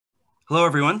Hello,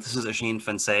 everyone. This is Asheen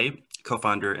Fensay,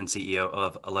 co-founder and CEO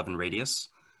of 11 Radius.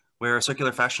 We're a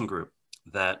circular fashion group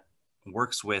that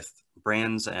works with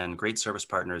brands and great service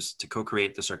partners to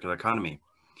co-create the circular economy.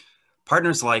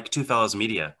 Partners like Two Fellows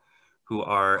Media, who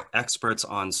are experts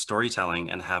on storytelling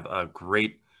and have a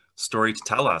great story to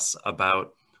tell us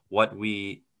about what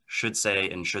we should say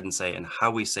and shouldn't say and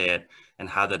how we say it and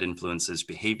how that influences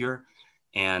behavior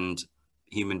and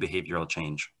human behavioral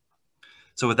change.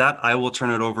 So with that, I will turn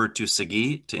it over to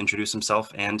Sagi to introduce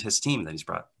himself and his team that he's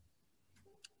brought.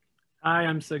 Hi,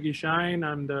 I'm Sagi Shine.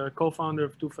 I'm the co-founder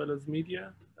of Two Fellows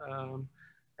Media.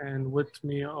 And with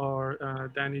me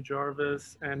are Danny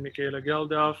Jarvis and Michaela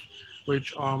Geldof,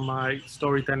 which are my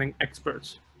storytelling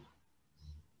experts.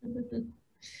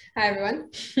 Hi, everyone.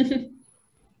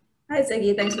 Hi,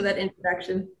 Sagi. Thanks for that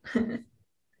introduction.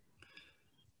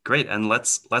 Great, and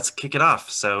let's kick it off.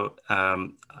 So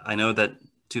I know that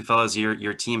Two Fellows,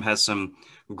 your team has some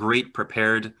great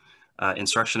prepared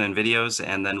instruction and videos,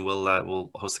 and then we'll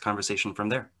host the conversation from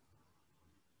there.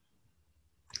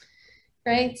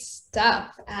 Great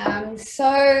stuff. Hi,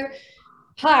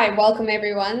 welcome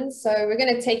everyone. So we're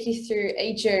going to take you through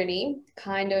a journey,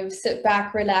 kind of sit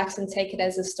back, relax, and take it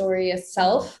as a story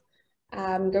itself.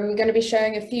 We're going to be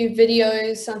showing a few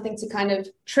videos, something to kind of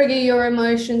trigger your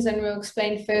emotions, and we'll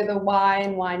explain further why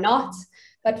and why not.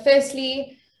 But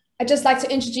firstly, I'd just like to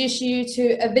introduce you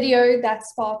to a video that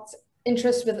sparked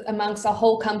interest amongst our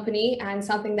whole company, and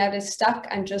something that is stuck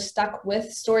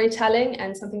with storytelling,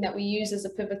 and something that we use as a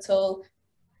pivotal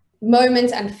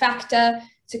moment and factor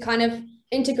to kind of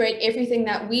integrate everything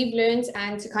that we've learned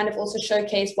and to kind of also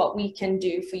showcase what we can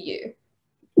do for you.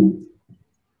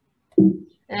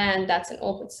 And that's an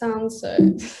awkward sound, so.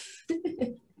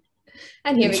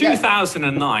 And here we go. In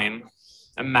 2009,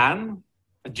 a man,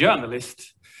 a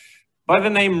journalist, by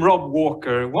the name Rob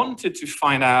Walker, wanted to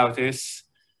find out is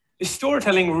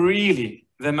storytelling really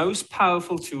the most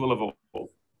powerful tool of all?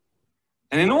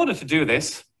 And in order to do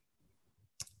this,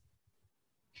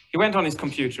 he went on his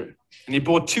computer and he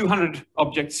bought 200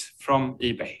 objects from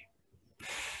eBay.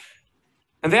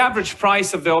 And the average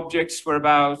price of the objects were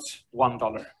about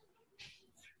 $1.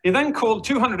 He then called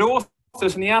 200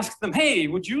 authors and he asked them, hey,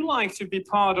 would you like to be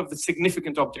part of the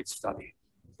significant object study?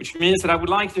 Which means that I would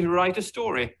like to write a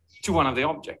story to one of the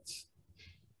objects.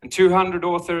 And 200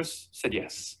 authors said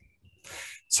yes.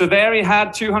 So there he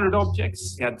had 200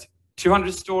 objects, he had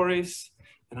 200 stories,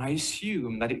 and I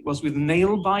assume that it was with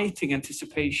nail-biting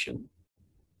anticipation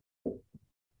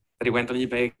that he went on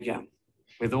eBay again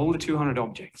with all the 200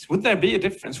 objects. Would there be a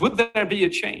difference? Would there be a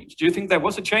change? Do you think there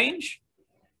was a change?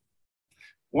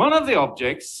 One of the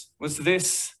objects was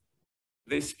this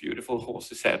beautiful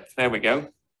horse's head. There we go.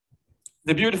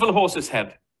 The beautiful horse's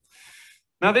head.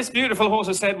 Now, this beautiful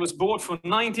horse's head was bought for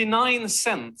 99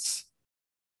 cents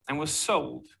and was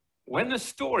sold when the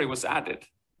story was added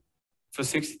for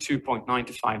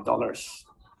 $62.95.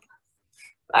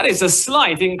 That is a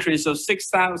slight increase of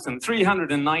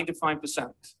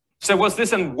 6,395%. So was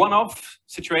this a one-off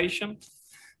situation?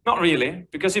 Not really,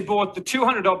 because he bought the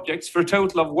 200 objects for a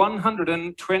total of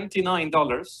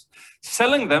 $129,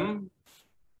 selling them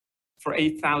for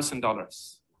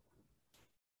 $8,000.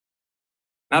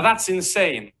 Now that's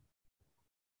insane.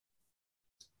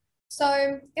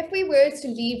 So if we were to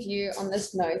leave you on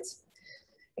this note,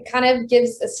 it kind of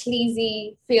gives a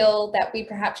sleazy feel that we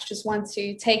perhaps just want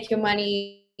to take your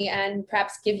money and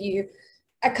perhaps give you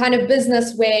a kind of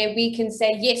business where we can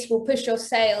say, yes, we'll push your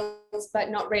sales, but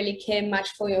not really care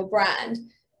much for your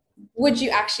brand. Would you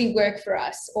actually work for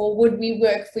us, or would we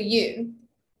work for you?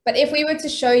 But if we were to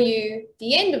show you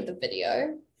the end of the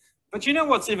video. But you know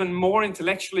what's even more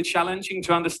intellectually challenging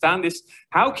to understand is,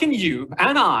 how can you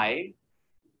and I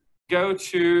go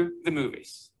to the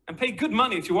movies and pay good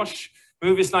money to watch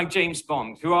movies like James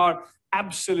Bond, who are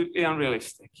absolutely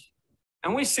unrealistic?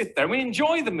 And we sit there, we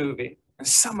enjoy the movie, and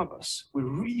some of us, we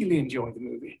really enjoy the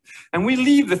movie. And we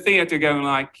leave the theater going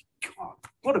like, God,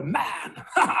 what a man.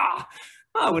 I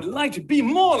would like to be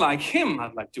more like him.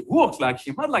 I'd like to walk like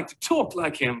him. I'd like to talk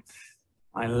like him.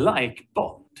 I like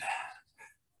Bond.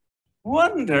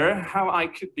 Wonder how I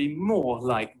could be more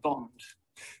like Bond.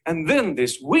 And then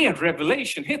this weird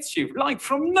revelation hits you, like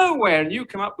from nowhere, and you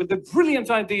come up with the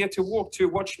brilliant idea to walk to a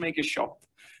watchmaker shop.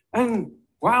 And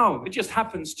wow, it just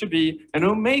happens to be an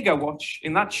Omega watch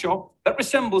in that shop that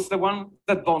resembles the one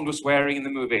that Bond was wearing in the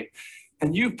movie.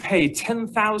 And you pay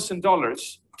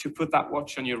 $10,000 to put that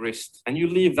watch on your wrist, and you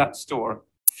leave that store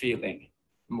feeling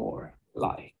more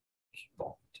like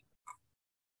Bond.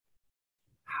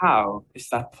 How is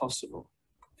that possible?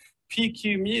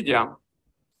 PQ Media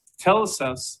tells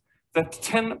us that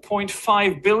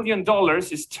 $10.5 billion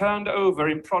is turned over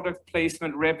in product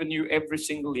placement revenue every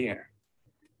single year.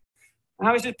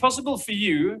 How is it possible for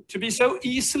you to be so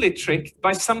easily tricked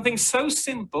by something so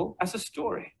simple as a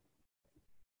story?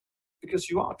 Because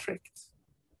you are tricked.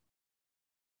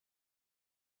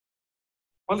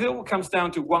 Well, it all comes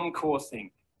down to one core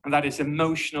thing, and that is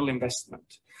emotional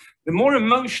investment. The more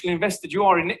emotionally invested you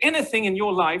are in anything in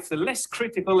your life, the less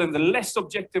critical and the less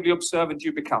objectively observant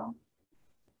you become.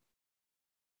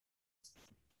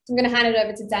 I'm going to hand it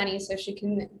over to Danny so she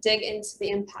can dig into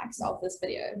the impacts of this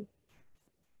video.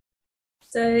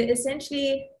 So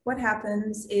essentially what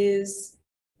happens is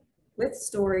with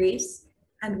stories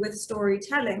and with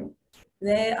storytelling,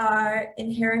 they are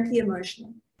inherently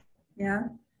emotional. Yeah.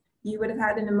 You would have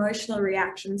had an emotional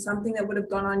reaction, something that would have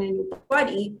gone on in your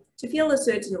body to feel a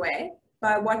certain way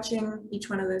by watching each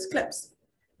one of those clips.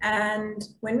 And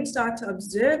when we start to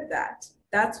observe that,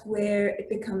 that's where it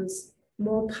becomes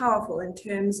more powerful in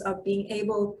terms of being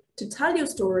able to tell your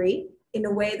story in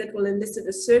a way that will elicit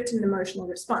a certain emotional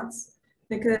response.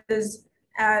 Because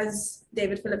as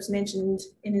David Phillips mentioned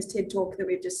in his TED talk that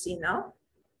we've just seen now,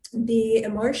 the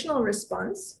emotional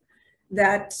response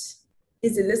that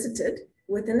is elicited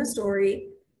within a story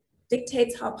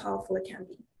dictates how powerful it can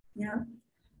be. Yeah,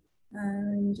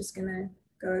 I'm just gonna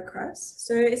go across.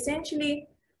 So essentially,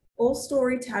 all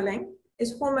storytelling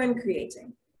is hormone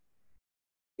creating,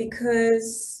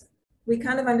 because we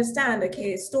kind of understand,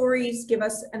 okay, stories give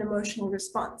us an emotional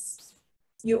response.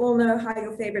 You all know how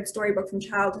your favorite storybook from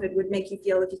childhood would make you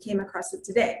feel if you came across it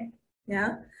today.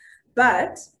 Yeah,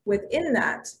 but within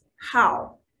that,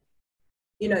 how?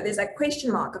 You know, there's that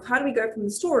question mark of how do we go from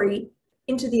the story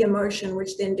into the emotion,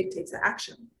 which then dictates the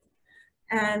action.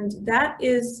 And that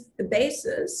is the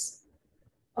basis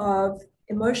of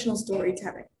emotional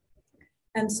storytelling.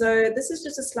 And so this is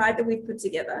just a slide that we've put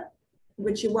together,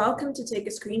 which you're welcome to take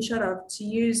a screenshot of to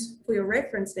use for your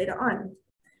reference later on,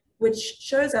 which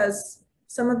shows us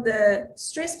some of the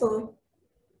stressful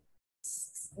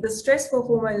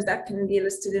hormones that can be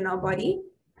elicited in our body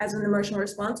as an emotional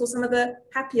response, or some of the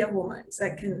happier hormones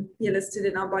that can be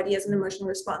elicited in our body as an emotional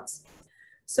response.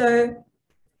 So,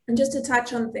 and just to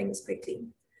touch on things quickly,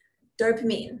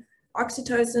 dopamine,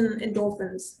 oxytocin,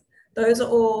 endorphins, those are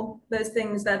all those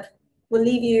things that will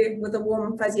leave you with a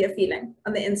warm, fuzzier feeling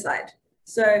on the inside.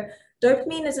 So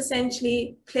dopamine is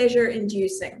essentially pleasure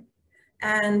inducing.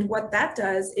 And what that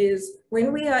does is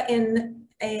when we are in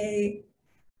a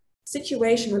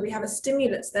situation where we have a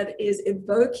stimulus that is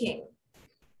evoking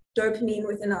dopamine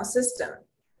within our system,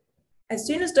 as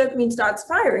soon as dopamine starts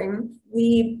firing,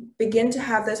 we begin to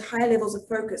have those high levels of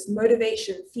focus,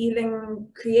 motivation, feeling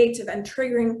creative, and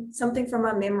triggering something from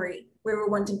our memory where we're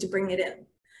wanting to bring it in.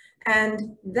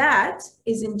 And that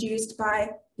is induced by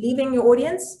leaving your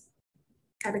audience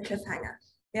at a cliffhanger.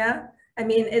 Yeah, I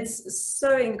mean, it's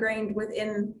so ingrained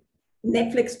within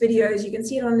Netflix videos. You can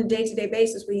see it on a day-to-day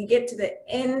basis where you get to the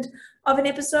end of an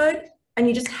episode and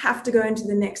you just have to go into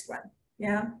the next one.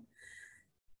 Yeah.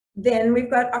 Then we've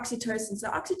got oxytocin. So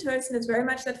oxytocin is very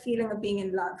much that feeling of being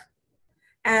in love.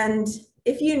 And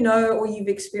if you know or you've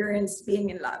experienced being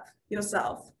in love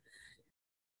yourself,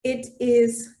 it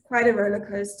is quite a roller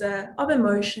coaster of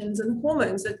emotions and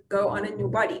hormones that go on in your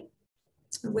body.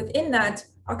 Within that,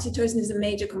 oxytocin is a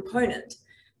major component,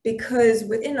 because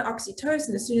within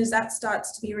oxytocin, as soon as that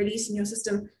starts to be released in your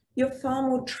system, you're far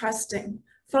more trusting,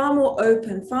 far more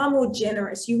open, far more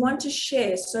generous. You want to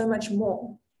share so much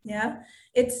more. Yeah,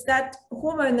 it's that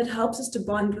hormone that helps us to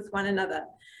bond with one another.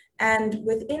 And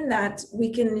within that,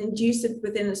 we can induce it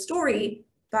within a story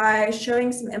by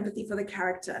showing some empathy for the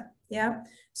character. Yeah,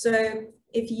 so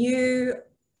if you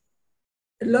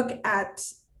look at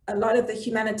a lot of the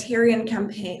humanitarian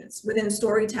campaigns within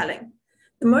storytelling,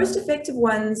 the most effective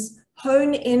ones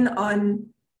hone in on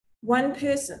one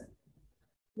person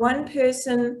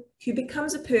who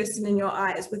becomes a person in your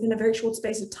eyes within a very short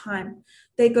space of time.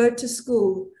 They go to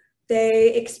school,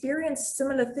 they experience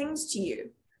similar things to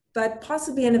you, but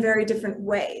possibly in a very different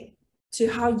way to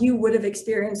how you would have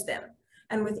experienced them.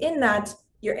 And within that,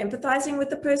 you're empathizing with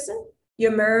the person,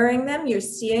 you're mirroring them, you're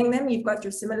seeing them, you've got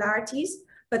your similarities,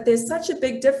 but there's such a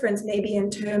big difference maybe in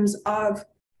terms of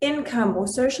income or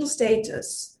social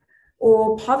status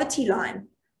or poverty line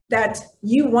that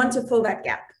you want to fill that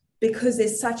gap because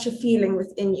there's such a feeling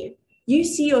within you. You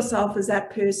see yourself as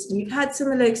that person, you've had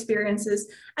similar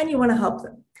experiences and you want to help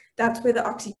them. That's where the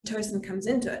oxytocin comes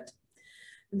into it.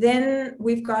 Then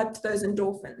we've got those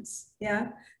endorphins, yeah?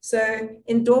 So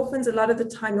endorphins, a lot of the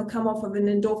time you'll come off of an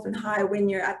endorphin high when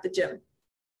you're at the gym,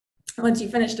 once you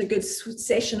finished a good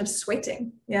session of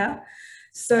sweating, yeah?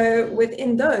 So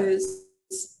within those,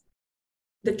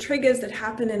 the triggers that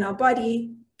happen in our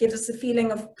body gives us a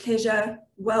feeling of pleasure,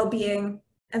 well-being,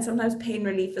 and sometimes pain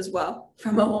relief as well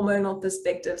from a hormonal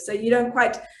perspective. So you don't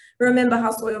quite remember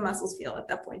how sore your muscles feel at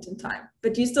that point in time,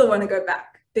 but you still want to go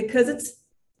back because it's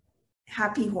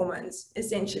happy hormones,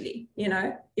 essentially. You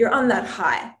know, you're on that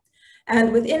high.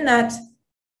 And within that,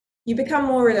 you become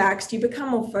more relaxed, you become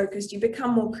more focused, you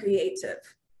become more creative,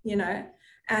 you know.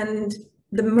 And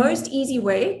the most easy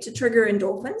way to trigger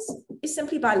endorphins is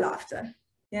simply by laughter.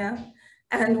 Yeah.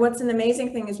 And what's an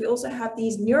amazing thing is we also have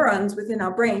these neurons within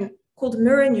our brain called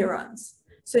mirror neurons.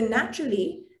 So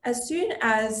naturally, as soon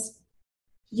as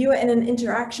you are in an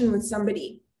interaction with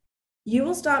somebody, you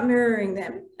will start mirroring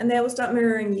them and they will start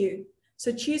mirroring you.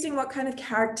 So choosing what kind of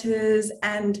characters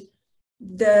and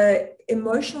the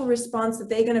emotional response that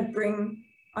they're going to bring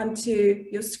onto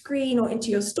your screen or into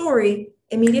your story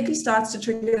immediately starts to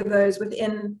trigger those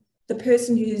within the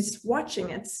person who's watching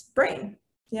its brain.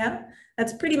 Yeah,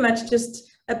 that's pretty much just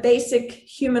a basic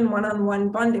human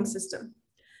one-on-one bonding system.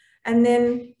 And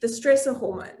then the stressor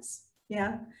hormones.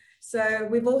 Yeah, so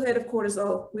we've all heard of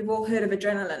cortisol, we've all heard of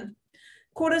adrenaline.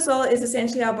 Cortisol is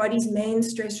essentially our body's main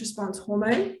stress response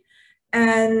hormone,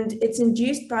 and it's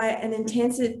induced by an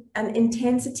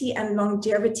intensity and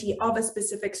longevity of a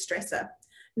specific stressor.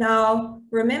 Now,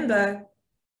 remember,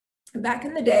 back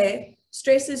in the day,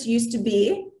 stressors used to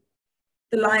be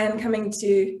the lion coming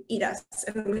to eat us,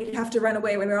 and we'd have to run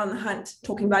away when we were on the hunt,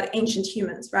 talking about ancient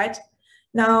humans, right?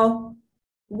 Now,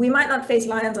 we might not face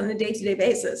lions on a day-to-day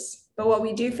basis, but what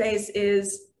we do face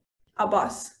is our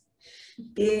boss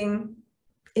being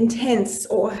intense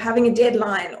or having a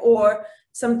deadline or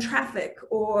some traffic,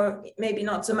 or maybe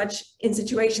not so much in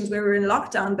situations where we're in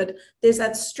lockdown, but there's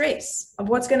that stress of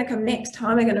what's going to come next,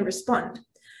 how am I going to respond?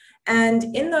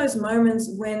 And in those moments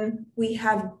when we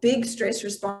have big stress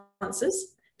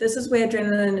responses, this is where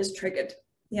adrenaline is triggered.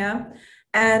 Yeah.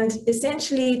 And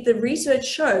essentially the research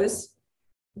shows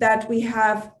that we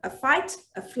have a fight,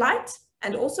 a flight,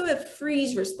 and also a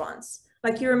freeze response.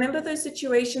 Like, you remember those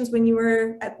situations when you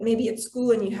were maybe at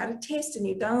school and you had a test and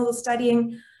you'd done all the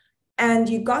studying and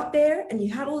you got there and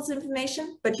you had all this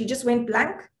information, but you just went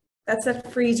blank? That's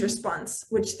that freeze response,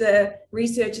 which the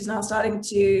research is now starting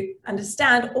to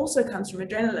understand also comes from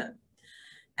adrenaline.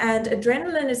 And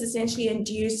adrenaline is essentially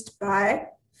induced by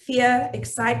fear,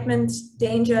 excitement,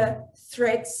 danger,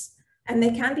 threats, and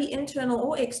they can be internal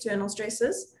or external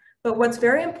stresses. But what's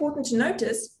very important to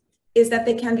notice is that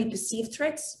they can be perceived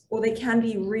threats or they can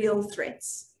be real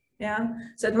threats. Yeah.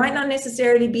 So it might not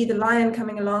necessarily be the lion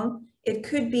coming along. It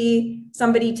could be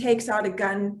somebody takes out a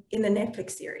gun in the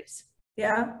Netflix series.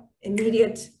 Yeah.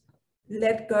 Immediate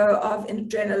let go of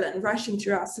adrenaline rushing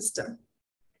through our system.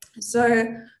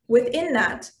 So within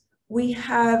that, we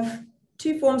have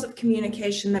two forms of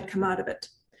communication that come out of it.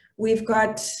 We've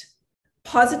got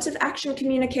positive action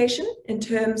communication in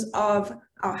terms of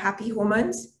our happy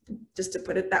hormones, just to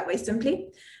put it that way simply,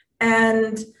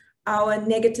 and our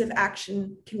negative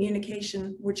action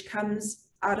communication, which comes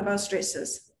out of our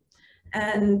stresses.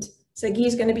 And so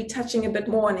Guy's going to be touching a bit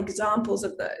more on examples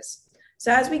of those.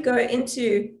 So as we go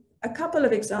into a couple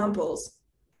of examples,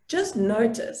 just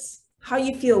notice how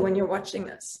you feel when you're watching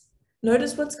this.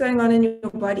 Notice what's going on in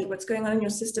your body, what's going on in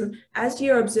your system as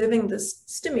you're observing this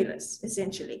stimulus,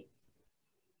 essentially.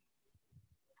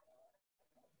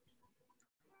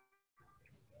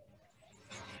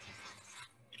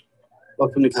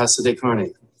 Welcome to Casa de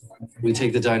Carne. We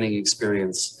take the dining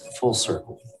experience full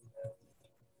circle.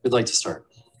 Who'd like to start?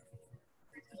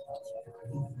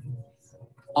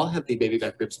 I'll have the baby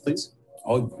back ribs, please.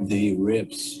 Oh, the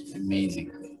ribs,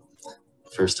 amazing.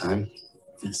 First time?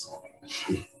 Yes.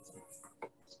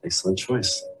 Excellent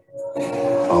choice.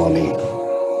 Follow me.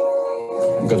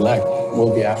 Good luck.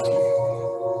 We'll be after you.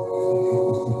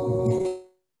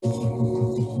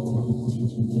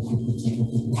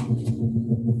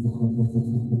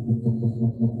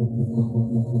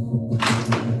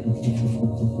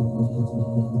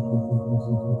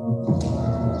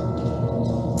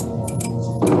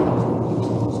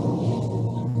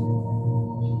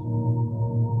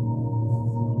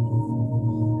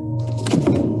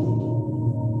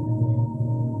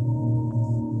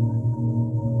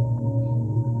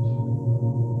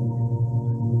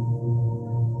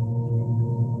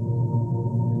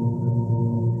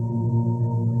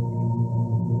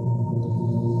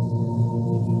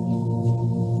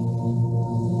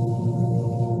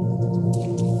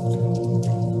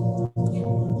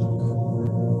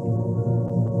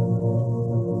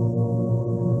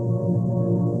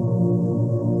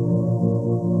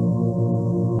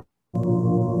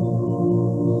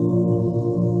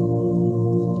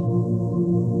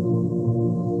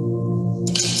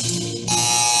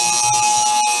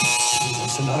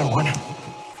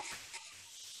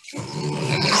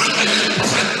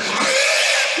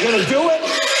 You gonna do it?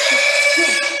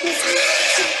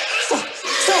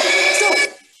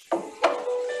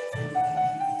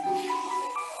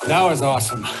 That was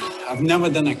awesome. I've never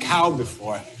done a cow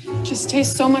before. Just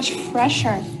tastes so much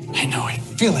fresher. I know, I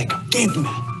feel like a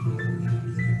caveman.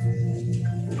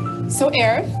 So,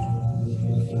 Eric,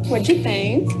 what'd you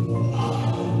think?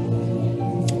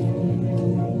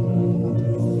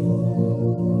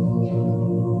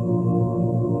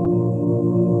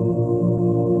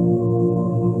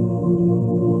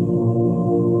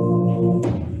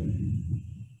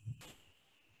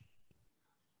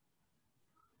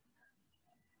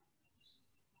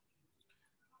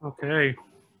 Okay.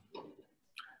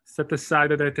 Set aside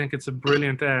that I think it's a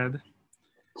brilliant ad.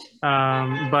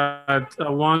 But I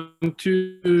want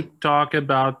to talk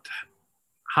about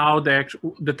how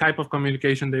the type of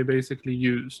communication they basically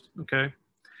used, okay?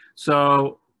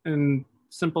 So in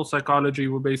simple psychology,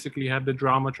 we basically have the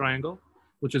drama triangle,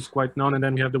 which is quite known, and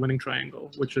then we have the winning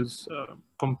triangle, which is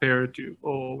comparative,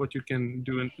 or what you can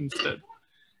do instead.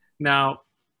 Now,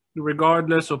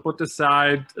 regardless, or put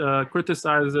aside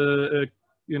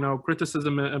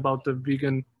criticism about the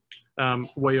vegan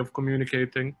way of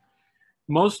communicating.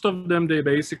 Most of them, they're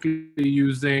basically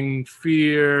using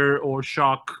fear or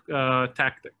shock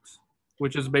tactics,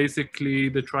 which is basically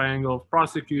the triangle of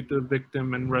prosecutor,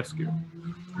 victim, and rescue.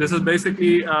 This is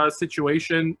basically a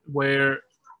situation where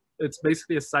it's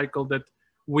basically a cycle that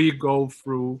we go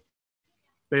through.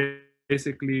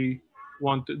 Basically,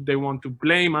 they want to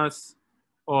blame us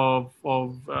of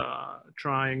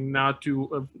trying not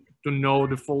to know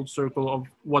the full circle of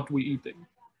what we're eating,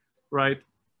 right?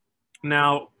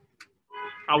 Now,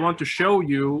 I want to show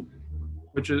you,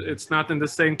 it's not in the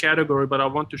same category, but I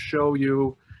want to show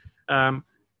you,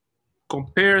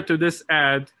 compare to this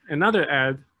ad, another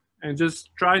ad, and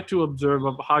just try to observe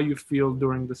of how you feel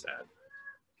during this ad.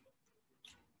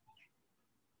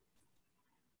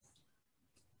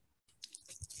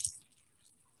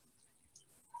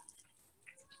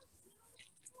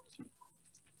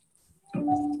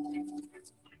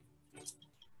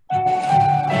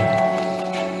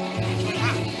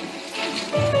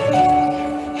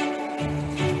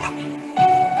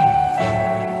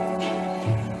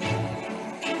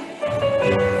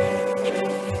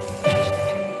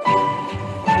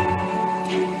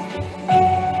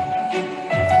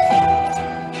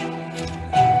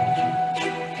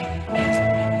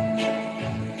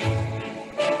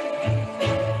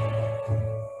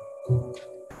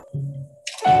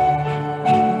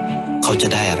เขาจะ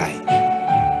ได้อะไร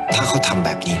ถ้าเขาทำแบ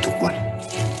บนี้ทุกวัน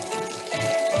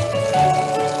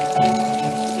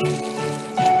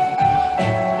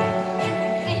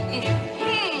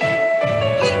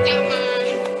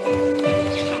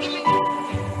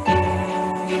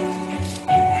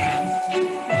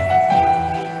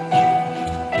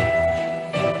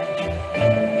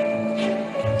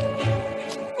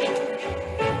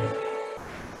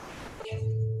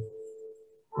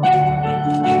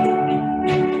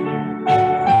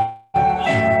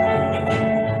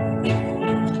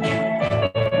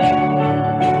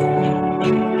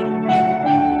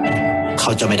เข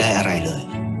าจะไม่ได้อะไรเลย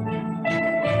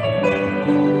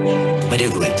ไม่ได้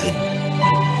รวยขึ้น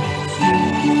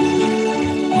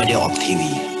ไม่ได้ออกทีวี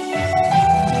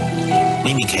ไ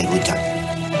ม่มีใครรู้จัก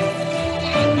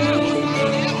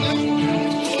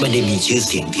ไม่ได้มีชื่อเ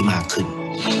สียงที่มากขึ้น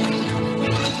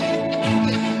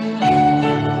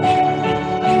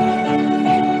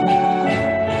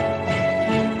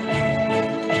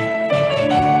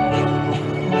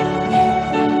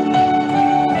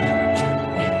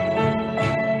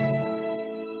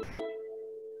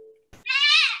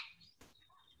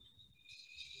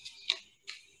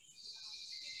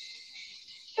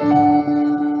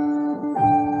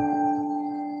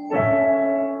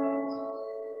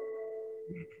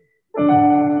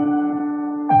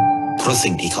เพราะ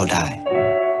สิ่งที่เขาได้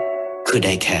คือไ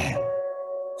ด้แค่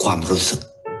ความรู้สึก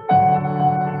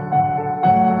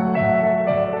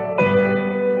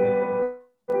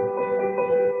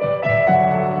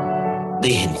ได้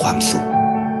เห็นความสุข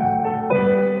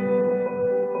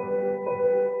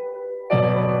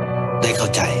ได้เข้า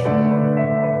ใจ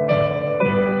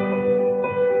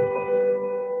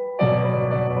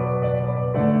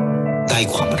ได้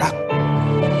ความรัก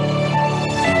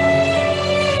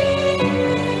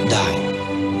ได้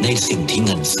ในสิ่งที่เ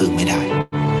งินซื้อไม่ได้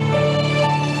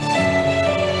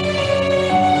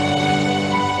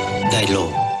ได้โล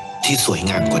กที่สวย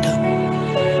งามกว่าเดิม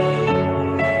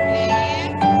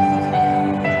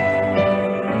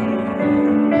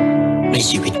ใน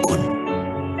ชีวิตคุณ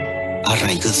อะไร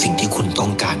คือสิ่งที่คุณต้อ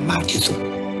งการมากที่สุด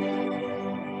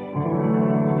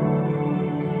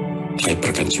ให้ปร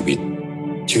ะกันชีวิต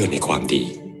เชื่อในความดี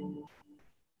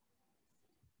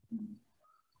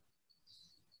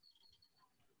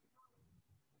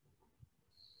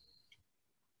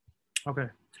Okay.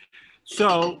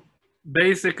 So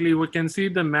basically, we can see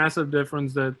the massive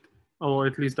difference that, or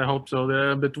at least I hope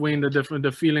so, between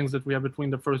the feelings that we have between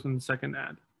the first and the second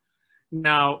ad.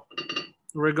 Now,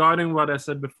 regarding what I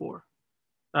said before,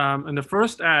 in the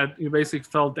first ad, you basically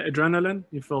felt the adrenaline,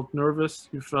 you felt nervous,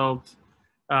 you felt,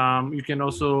 you can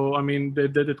also, I mean, they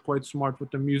did it quite smart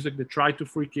with the music. They tried to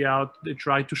freak you out. They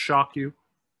tried to shock you,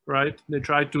 right? They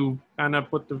tried to kind of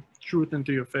put the truth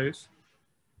into your face.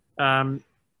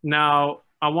 Now,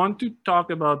 I want to talk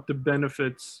about the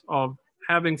benefits of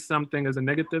having something as a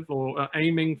negative or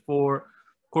aiming for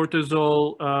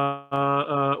cortisol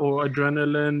or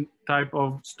adrenaline type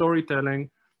of storytelling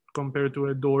compared to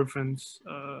endorphins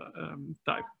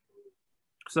type.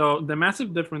 So the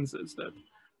massive difference is that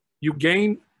you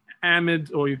gain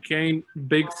amid or you gain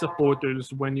big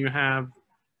supporters when you have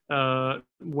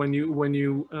when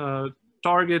you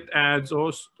target ads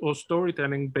or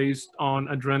storytelling based on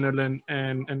adrenaline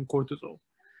and cortisol.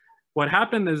 What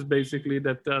happened is basically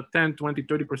that 10, 20,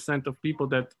 30% of people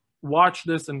that watch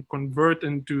this and convert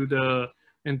into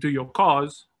your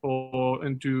cause or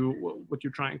into what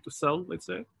you're trying to sell, let's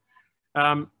say,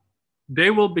 they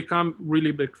will become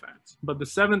really big fans. But the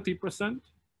 70%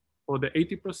 or the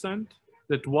 80%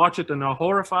 that watch it and are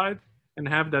horrified and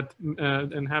have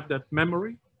that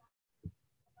memory,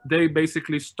 they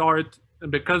basically start,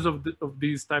 because of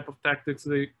these type of tactics,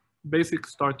 they basically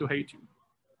start to hate you.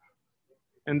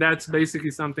 And that's basically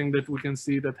something that we can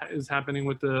see that is happening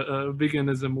with the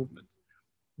veganism movement.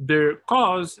 Their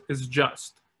cause is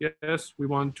just. Yes, we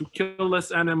want to kill less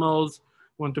animals,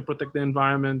 want to protect the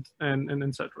environment, and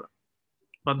etc.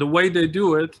 But the way they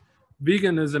do it,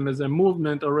 veganism as a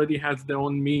movement already has their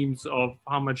own memes of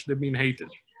how much they've been hated.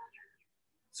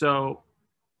 So,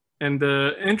 and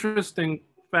the interesting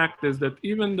fact is that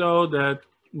even though that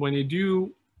when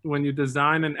you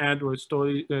design an ad or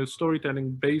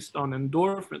storytelling based on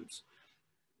endorphins,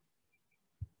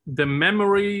 the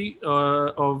memory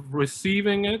of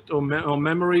receiving it or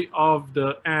memory of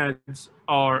the ads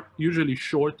are usually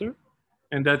shorter.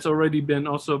 And that's already been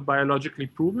also biologically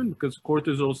proven because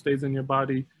cortisol stays in your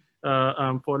body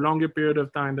for a longer period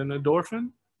of time than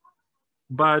endorphin.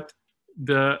 But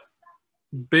the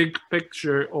big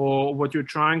picture or what you're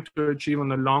trying to achieve on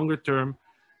the longer term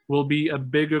will be a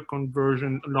bigger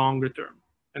conversion longer term.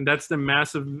 And that's the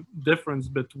massive difference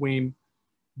between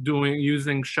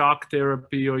using shock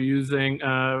therapy or using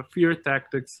fear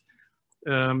tactics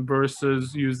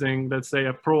versus using, let's say,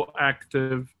 a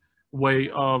proactive way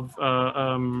of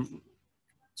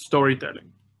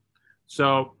storytelling.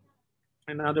 So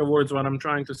in other words, what I'm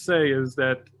trying to say is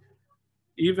that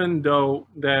even though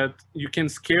that you can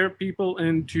scare people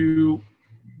into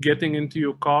getting into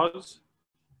your cause,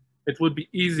 it would be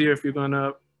easier if you're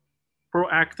gonna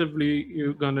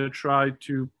proactively, try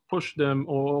to push them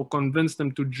or convince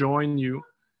them to join you.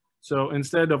 So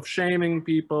instead of shaming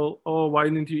people, oh, why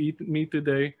didn't you eat meat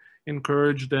today?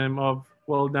 Encourage them of,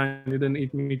 well, then you didn't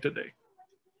eat meat today.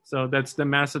 So that's the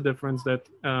massive difference that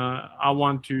I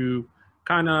want to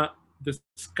kind of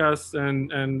discuss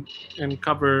and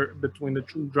cover between the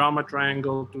drama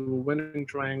triangle to winning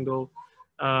triangle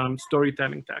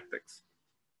storytelling tactics.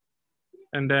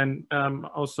 And then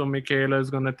also Michaela is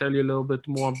going to tell you a little bit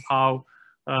more of how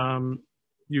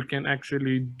you can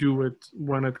actually do it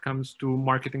when it comes to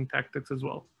marketing tactics as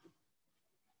well.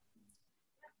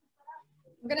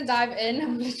 I'm gonna dive in.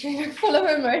 I'm literally full of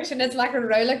emotion. It's like a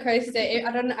roller coaster.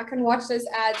 I can watch those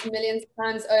ads millions of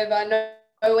times over. I know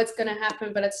what's gonna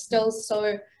happen, but it's still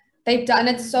so, they've done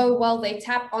it so well. They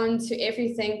tap onto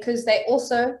everything because they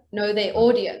also know their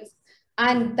audience.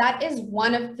 And that is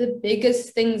one of the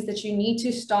biggest things that you need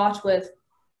to start with.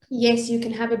 Yes, you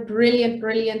can have a brilliant,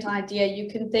 brilliant idea.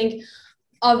 You can think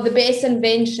of the best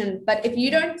invention, but if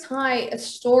you don't tie a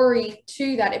story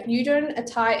to that, if you don't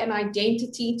tie an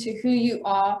identity to who you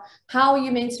are, how are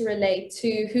you meant to relate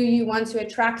to who you want to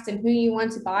attract and who you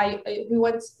want to buy, who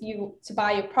wants you to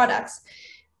buy your products,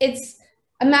 it's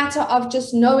a matter of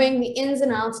just knowing the ins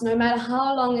and outs, no matter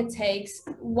how long it takes.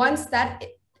 Once that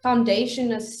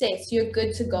foundation is set, you're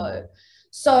good to go.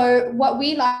 So what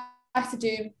we like to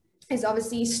do is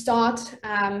obviously start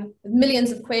with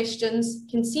millions of questions.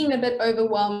 Can seem a bit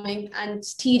overwhelming and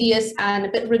tedious and a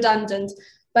bit redundant,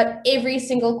 but every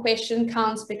single question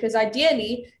counts because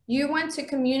ideally you want to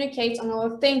communicate on an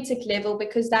authentic level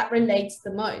because that relates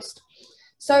the most.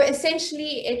 So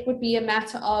essentially it would be a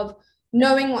matter of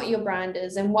knowing what your brand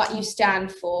is and what you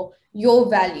stand for, your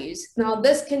values. Now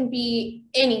this can be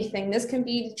anything. This can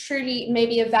be truly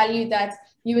maybe a value that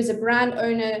you as a brand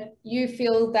owner, you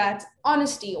feel that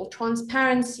honesty or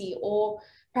transparency or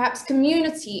Perhaps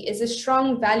community is a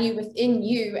strong value within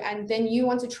you, and then you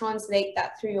want to translate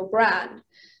that through your brand.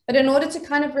 But in order to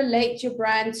kind of relate your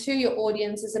brand to your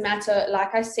audience is a matter,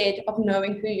 like I said, of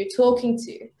knowing who you're talking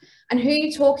to. And who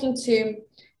you're talking to,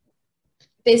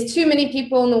 there's too many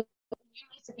people in the world. You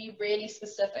need to be really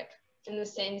specific, in the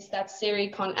sense that Siri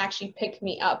can't actually pick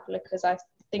me up because I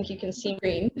think you can see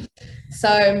green.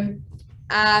 So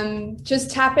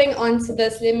just tapping onto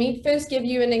this, let me first give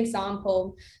you an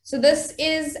example. So this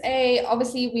is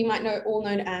obviously we might all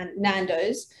know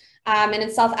Nando's. And in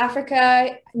South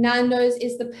Africa, Nando's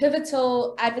is the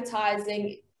pivotal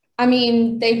advertising. I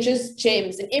mean, they're just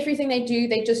gems in everything they do.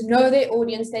 They just know their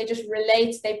audience. They just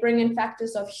relate. They bring in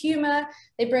factors of humor.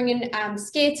 They bring in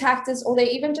scare tactics, or they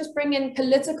even just bring in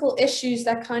political issues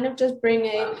that kind of just bring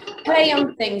a play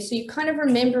on things. So you kind of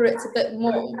remember it a bit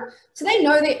more. So they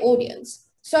know their audience.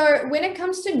 So when it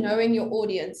comes to knowing your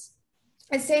audience,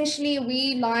 essentially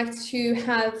we like to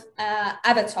have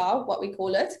avatar, what we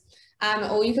call it,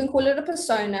 or you can call it a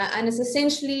persona, and it's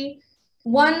essentially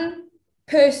one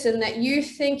person that you're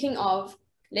thinking of.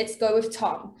 Let's go with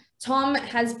Tom. Tom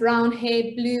has brown hair,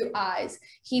 blue eyes.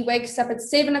 He wakes up at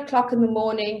 7 o'clock in the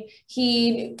morning.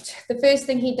 The first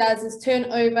thing he does is turn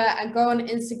over and go on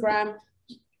Instagram.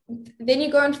 Then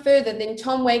you go on further. Then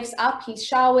Tom wakes up, he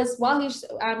showers while he's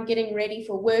getting ready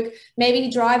for work. Maybe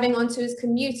driving onto his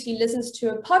commute, he listens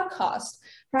to a podcast.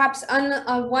 Perhaps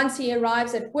once he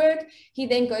arrives at work, he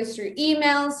then goes through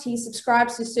emails, he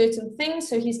subscribes to certain things,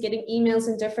 so he's getting emails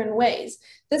in different ways.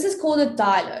 This is called a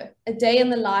dialo, a day in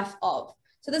the life of.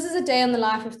 So this is a day in the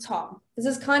life of Tom. This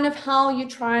is kind of how you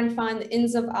try and find the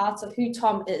ins and outs of who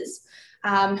Tom is.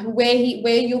 Where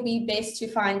you'll be best to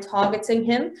find targeting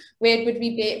him, where it would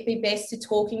be best to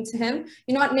talking to him.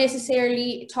 You're not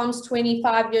necessarily, Tom's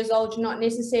 25 years old, you're not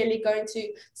necessarily going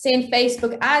to send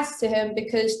Facebook ads to him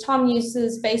because Tom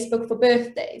uses Facebook for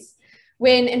birthdays.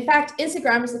 When in fact,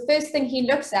 Instagram is the first thing he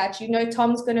looks at. You know,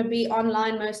 Tom's going to be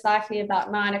online most likely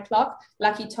about 9 o'clock.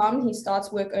 Lucky Tom, he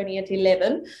starts work only at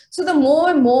 11. So the more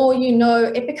and more you know,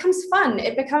 it becomes fun.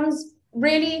 It becomes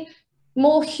really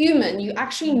more human. You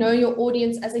actually know your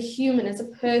audience as a human, as a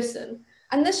person.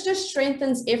 And this just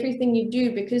strengthens everything you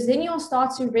do, because then you'll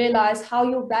start to realize how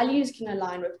your values can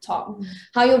align with Tom,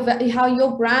 how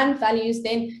your brand values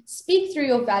then speak through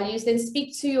your values, then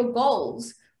speak to your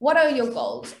goals. What are your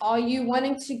goals? Are you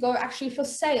wanting to go actually for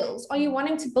sales? Are you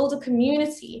wanting to build a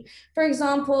community? For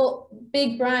example,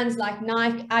 big brands like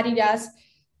Nike, Adidas,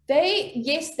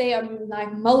 they are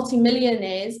like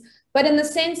multi-millionaires, but in the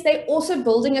sense, they're also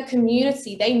building a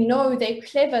community. They know they're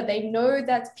clever. They know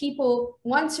that people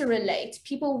want to relate.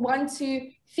 People want to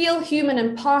feel human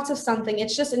and part of something.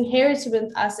 It's just inherited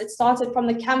with us. It started from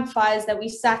the campfires that we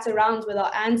sat around with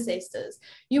our ancestors.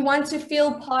 You want to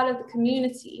feel part of the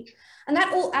community. And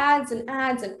that all adds and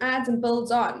adds and adds and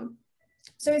builds on.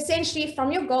 So essentially,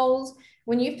 from your goals,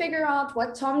 when you figure out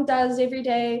what Tom does every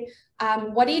day,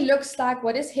 what he looks like,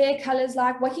 what his hair color is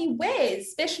like, what he wears,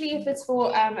 especially if it's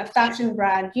for a fashion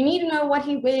brand. You need to know what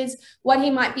he wears, what he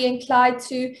might be inclined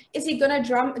to. Is he going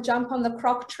to jump on the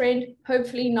croc trend?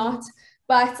 Hopefully not.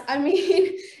 But I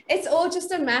mean, it's all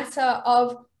just a matter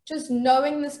of just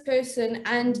knowing this person,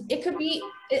 and it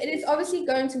is obviously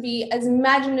going to be as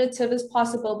imaginative as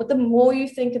possible, but the more you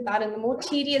think about it, the more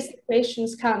tedious the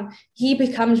questions come, he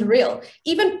becomes real.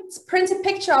 Even print a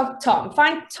picture of Tom,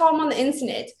 find Tom on the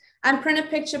internet, and print a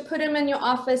picture, put him in your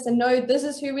office, and know this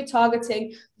is who we're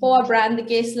targeting for our brand, the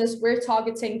guest list, we're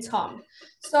targeting Tom.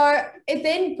 So it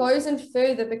then goes in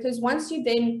further, because once you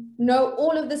then know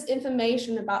all of this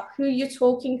information about who you're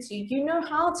talking to, you know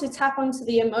how to tap onto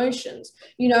the emotions,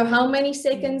 you know how many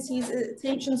seconds his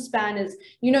attention span is,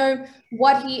 you know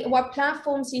what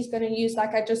platforms he's going to use,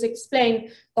 like I just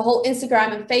explained, the whole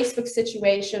Instagram and Facebook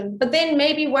situation. But then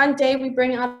maybe one day we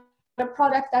bring out a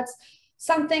product that's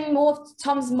something more of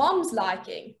Tom's mom's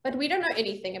liking, but we don't know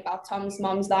anything about Tom's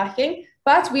mom's liking,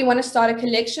 but we want to start a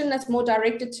collection that's more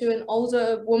directed to an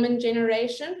older woman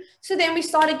generation. So then we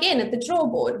start again at the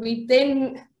drawing board. We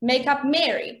then make up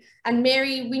Mary, and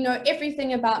Mary, we know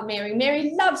everything about Mary.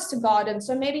 Mary loves to garden,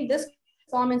 so maybe this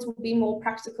garment will be more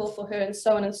practical for her, and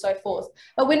so on and so forth.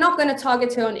 But we're not going to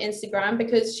target her on Instagram,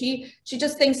 because she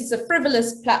just thinks it's a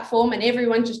frivolous platform and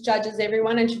everyone just judges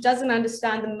everyone, and she doesn't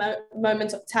understand the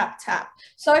moment of tap.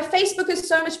 So Facebook is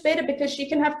so much better, because she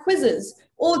can have quizzes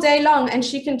all day long and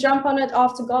she can jump on it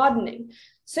after gardening.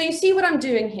 So you see what I'm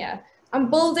doing here? I'm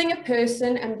building a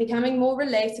person and becoming more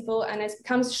relatable, and it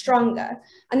becomes stronger.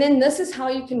 And then this is how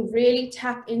you can really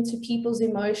tap into people's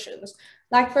emotions.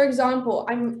 Like, for example,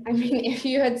 I mean, if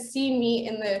you had seen me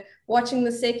watching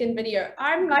the second video,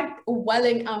 I'm like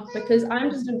welling up because I'm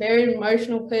just a very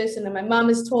emotional person. And my mom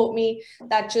has taught me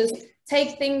that just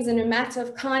take things in a matter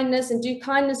of kindness and do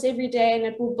kindness every day, and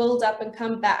it will build up and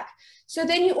come back. So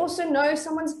then you also know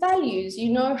someone's values,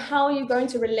 you know how you're going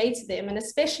to relate to them. And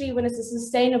especially when it's a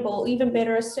sustainable, even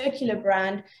better, a circular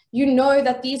brand, you know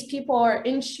that these people are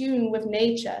in tune with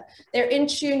nature. They're in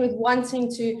tune with wanting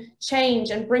to change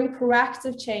and bring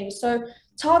proactive change. So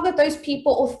target those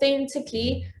people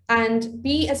authentically and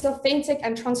be as authentic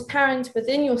and transparent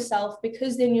within yourself,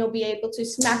 because then you'll be able to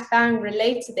smack bang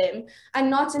relate to them, and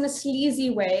not in a sleazy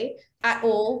way at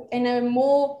all, in a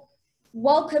more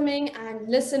welcoming and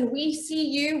listen, we see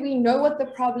you, we know what the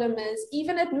problem is.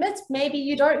 Even admit maybe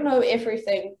you don't know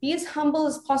everything. Be as humble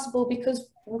as possible, because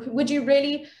would you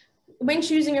really, when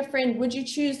choosing a friend, would you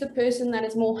choose the person that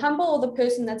is more humble or the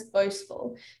person that's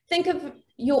boastful? Think of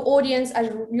your audience as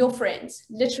your friends,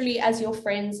 literally as your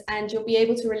friends, and you'll be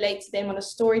able to relate to them on a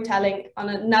storytelling on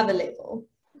another level.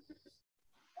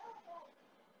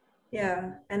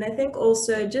 Yeah, and I think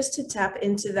also just to tap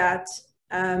into that,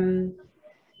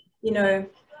 you know,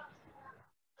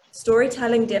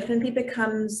 storytelling definitely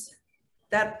becomes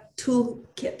that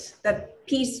toolkit, that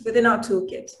piece within our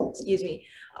toolkit, excuse me,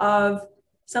 of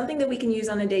something that we can use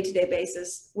on a day-to-day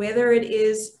basis, whether it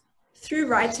is through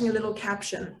writing a little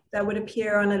caption that would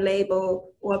appear on a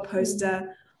label or a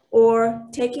poster, or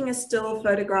taking a still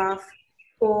photograph,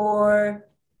 or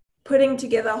putting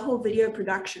together a whole video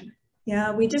production.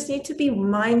 Yeah, we just need to be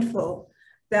mindful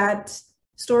that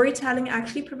storytelling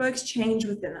actually provokes change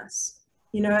within us.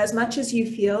 You know, as much as you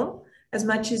feel, as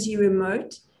much as you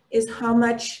emote, is how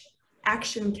much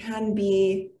action can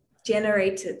be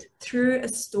generated through a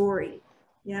story.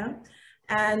 Yeah.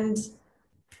 And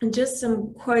just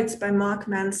some quotes by Mark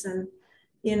Manson,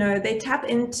 you know, they tap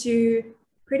into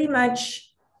pretty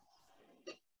much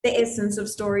the essence of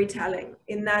storytelling,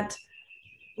 in that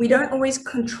we don't always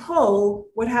control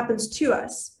what happens to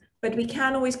us, but we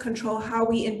can always control how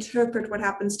we interpret what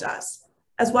happens to us,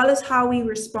 as well as how we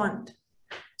respond.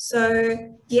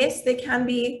 So yes, there can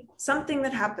be something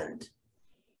that happened,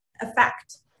 a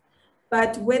fact,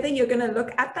 but whether you're going to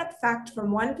look at that fact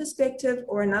from one perspective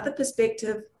or another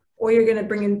perspective, or you're going to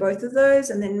bring in both of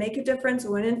those and then make a difference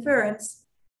or an inference,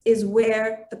 is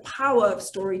where the power of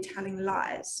storytelling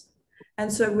lies.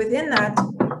 And so within that,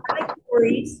 telling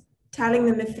stories, telling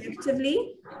them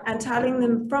effectively and telling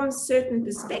them from certain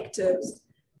perspectives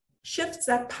shifts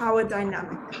that power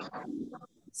dynamic.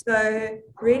 So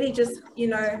really just, you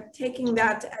know, taking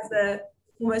that as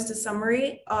almost a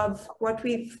summary of what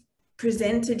we've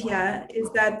presented here, is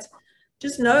that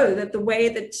just know that the way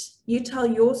that you tell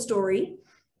your story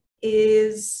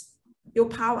is your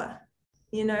power.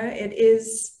 You know, it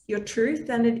is your truth,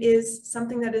 and it is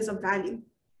something that is of value.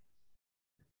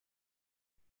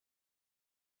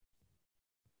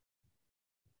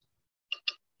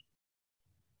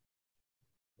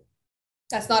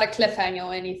 That's not a cliffhanger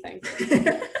or anything. We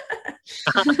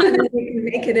can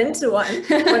make it into one.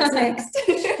 What's next?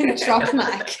 Drop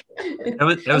mic.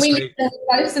 That was we great.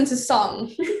 burst into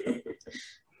song.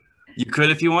 You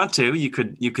could, if you want to, you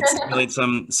could stimulate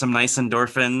some nice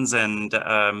endorphins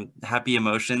and happy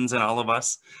emotions in all of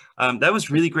us. That was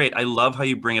really great. I love how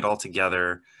you bring it all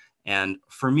together. And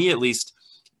for me, at least,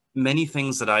 many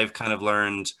things that I've kind of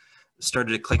learned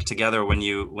started to click together when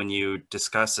you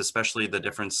discuss, especially the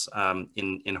difference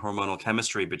in hormonal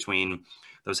chemistry between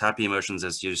those happy emotions,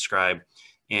 as you describe,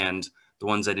 and the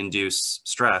ones that induce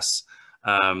stress.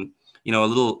 You know, a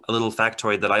little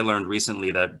factoid that I learned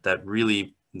recently that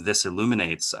really this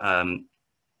illuminates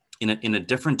in a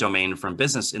different domain from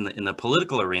business, in the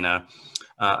political arena.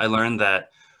 I learned that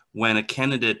when a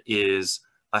candidate is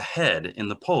ahead in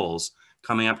the polls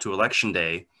coming up to election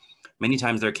day, many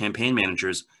times their campaign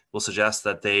managers will suggest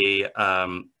that they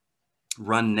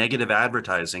run negative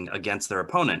advertising against their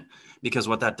opponent, because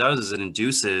what that does is it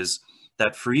induces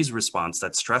that freeze response,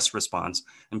 that stress response,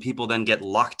 and people then get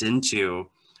locked into,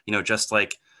 you know, just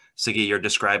like Siggy, you're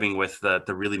describing with the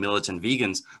really militant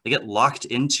vegans, they get locked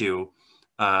into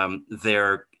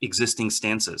their existing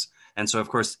stances. And so, of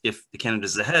course, if the candidate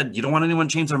is ahead, you don't want anyone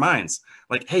to change their minds.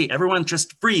 Like, hey, everyone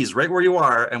just freeze right where you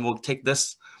are, and we'll take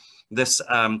this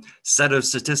set of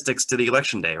statistics to the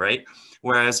election day, right?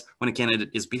 Whereas when a candidate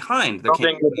is behind, the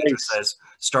candidate says,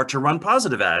 start to run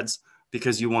positive ads,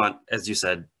 because you want, as you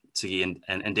said, Siggy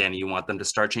and Danny, you want them to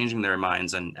start changing their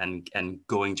minds and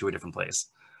going to a different place.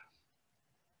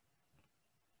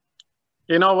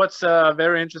 You know, what's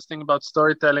very interesting about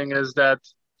storytelling is that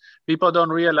people don't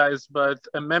realize, but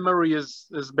a memory is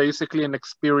basically an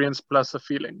experience plus a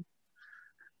feeling.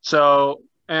 So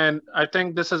And I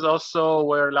think this is also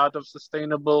where a lot of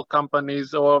sustainable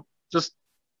companies, or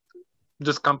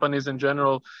just companies in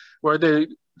general, where they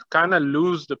kind of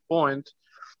lose the point,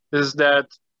 is that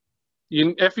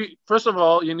first of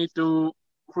all, you need to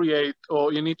create,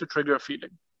 or you need to trigger a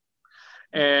feeling.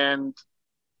 And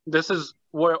this is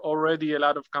where already a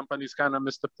lot of companies kind of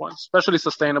miss the point, especially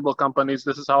sustainable companies.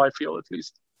 This is how I feel, at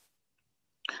least.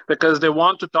 Because they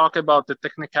want to talk about the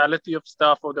technicality of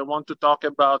stuff, or they want to talk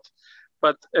about,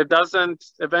 but it doesn't,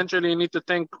 eventually you need to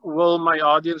think, will my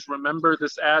audience remember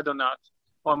this ad or not?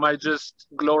 Or am I just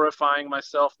glorifying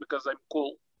myself because I'm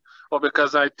cool, or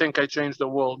because I think I changed the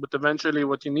world? But eventually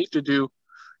what you need to do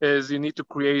is you need to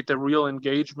create a real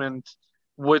engagement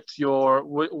with your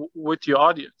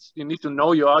audience. You need to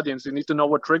know your audience. You need to know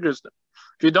what triggers them.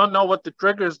 If you don't know what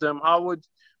triggers them,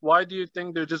 why do you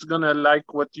think they're just gonna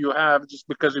like what you have just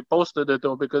because you posted it,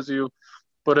 or because you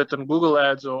put it on Google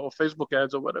ads or Facebook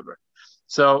ads or whatever?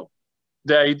 So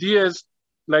the idea is,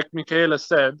 like Michaela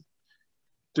said,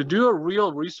 to do a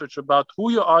real research about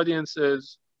who your audience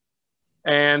is.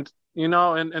 And, you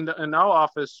know, in our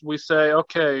office, we say,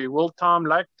 okay, will Tom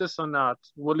like this or not?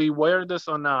 Will he wear this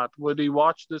or not? Will he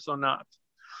watch this or not?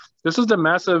 This is the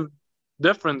massive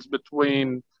difference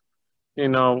between, you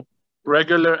know,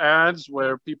 regular ads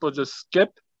where people just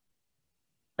skip,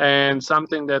 and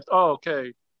something that, oh,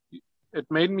 okay, it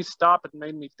made me stop, it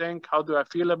made me think, how do I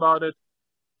feel about it?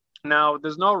 Now,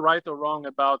 there's no right or wrong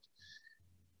about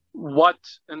what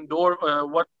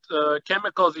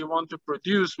chemicals you want to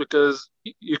produce, because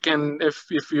you can, if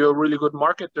you're a really good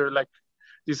marketer, like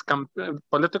these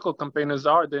political campaigners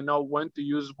are, they know when to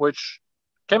use which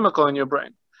chemical in your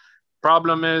brain.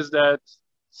 Problem is that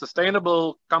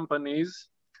sustainable companies,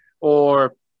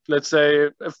 or let's say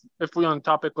if we're on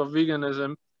topic of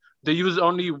veganism, they use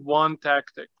only one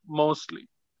tactic mostly,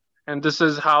 and this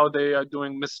is how they are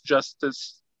doing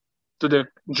misjustice to the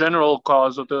general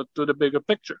cause, or to the bigger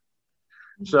picture.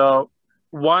 So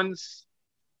once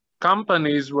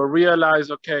companies will realize,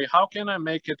 okay, how can I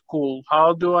make it cool?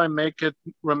 How do I make it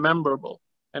rememberable?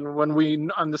 And when we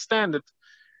understand it,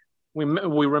 we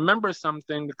remember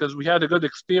something because we had a good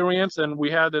experience and we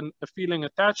had a feeling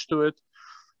attached to it.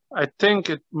 I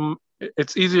think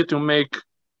it's easier to make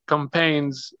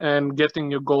campaigns and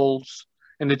getting your goals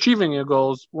and achieving your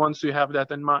goals once you have that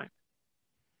in mind.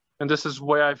 And this is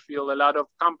where I feel a lot of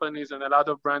companies and a lot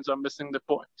of brands are missing the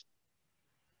point.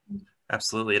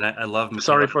 Absolutely. And I love...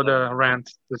 Sorry for the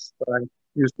rant. I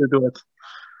used to do it.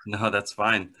 No, that's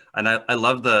fine. And I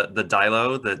love the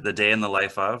Dilo, the day in the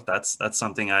life of. That's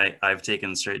something I've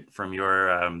taken straight from your...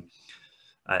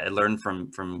 I learned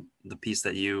from the piece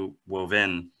that you wove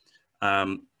in.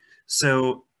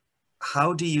 So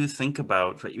how do you think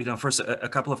about, you know, first a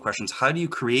couple of questions. How do you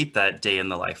create that day in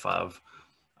the life of,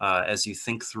 as you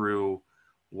think through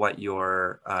what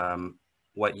your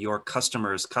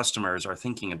customers are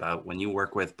thinking about when you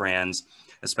work with brands,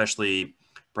 especially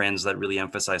brands that really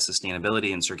emphasize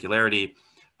sustainability and circularity?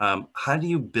 How do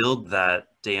you build that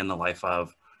day in the life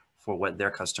of for what their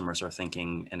customers are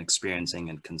thinking and experiencing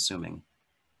and consuming?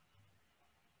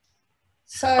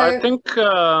 So I think,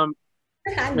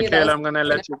 Michaela, I'm gonna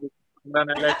let you.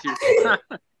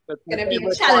 That's gonna be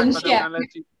a challenge, yeah.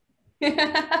 You.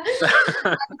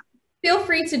 Feel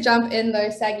free to jump in though,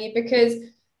 Sagi, because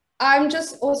I'm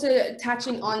just also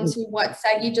touching on to what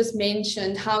Sagi just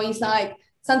mentioned, how he's like,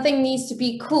 something needs to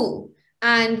be cool.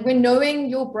 And when knowing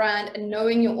your brand and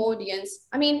knowing your audience,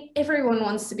 I mean, everyone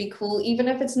wants to be cool, even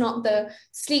if it's not the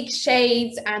sleek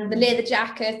shades and the leather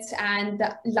jackets and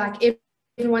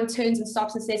everyone turns and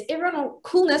stops and says,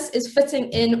 coolness is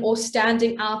fitting in or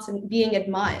standing out and being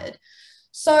admired.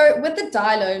 So with the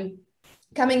Dilo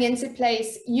coming into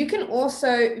place, you can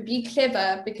also be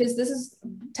clever, because this is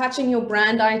touching your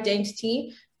brand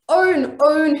identity.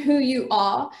 Own who you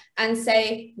are and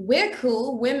say, we're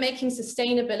cool, we're making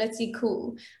sustainability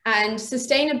cool. And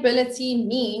sustainability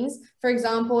means, for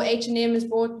example, H&M has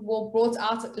brought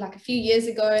out like a few years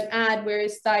ago an ad where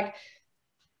it's like,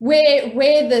 wear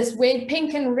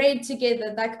pink and red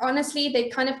together. Like, honestly, they're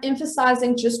kind of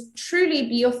emphasizing just truly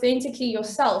be authentically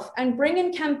yourself, and bring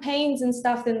in campaigns and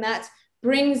stuff, then that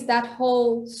brings that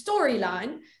whole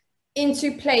storyline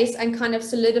into place and kind of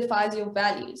solidifies your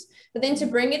values. But then to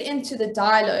bring it into the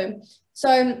Dilo,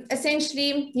 so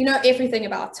essentially, you know everything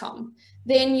about Tom.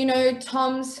 Then you know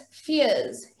Tom's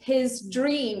fears, his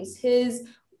dreams, his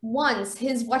wants,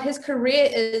 what his career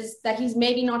is, that he's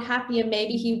maybe not happy, and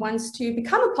maybe he wants to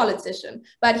become a politician,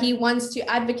 but he wants to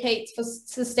advocate for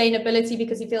sustainability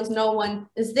because he feels no one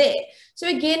is there. So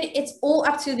again, it's all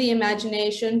up to the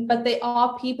imagination, but there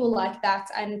are people like that,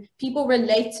 and people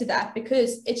relate to that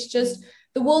because it's just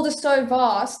the world is so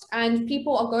vast and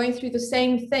people are going through the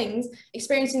same things,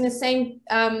 experiencing the same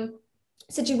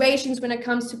situations when it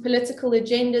comes to political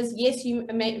agendas. Yes, you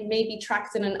may be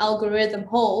tracked in an algorithm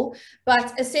hole,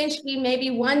 but essentially maybe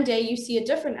one day you see a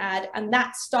different ad and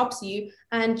that stops you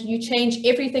and you change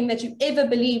everything that you ever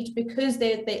believed because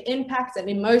their impact and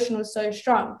emotion was so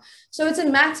strong. So it's a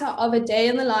matter of a day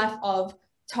in the life of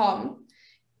Tom.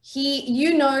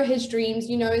 You know his dreams,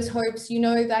 you know his hopes, you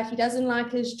know that he doesn't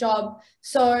like his job.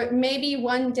 So maybe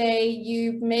one day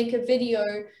you make a video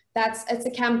it's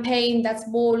a campaign that's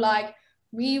more like,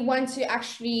 we want to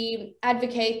actually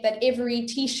advocate that every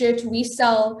t-shirt we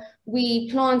sell, we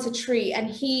plant a tree, and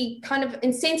he kind of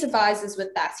incentivizes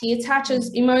with that. He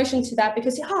attaches emotion to that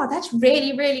because, oh, that's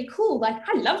really, really cool. Like,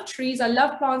 I love trees, I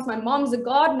love plants, my mom's a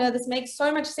gardener, this makes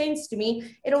so much sense to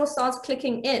me. It all starts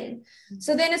clicking in.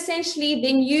 So then essentially,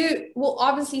 then you will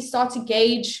obviously start to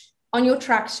gauge on your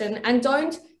traction, and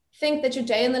don't think that your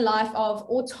day in the life of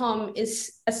Tom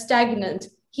is a stagnant.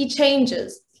 He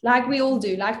changes. Like we all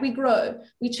do, like we grow,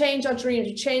 we change our dreams,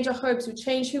 we change our hopes, we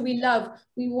change who we love.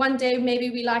 One day, maybe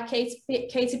we like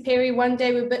Katy Perry, one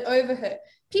day we're a bit over her.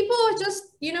 People are just,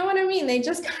 you know what I mean? They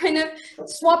just kind of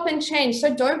swap and change.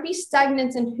 So don't be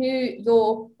stagnant in who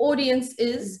your audience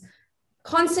is.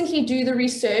 Constantly do the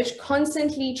research,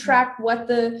 constantly track what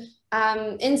the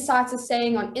insights are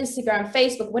saying on Instagram,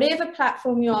 Facebook, whatever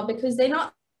platform you are, because they're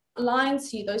not lying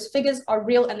to you. Those figures are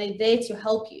real and they're there to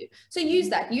help you. So use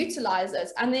that, utilize it,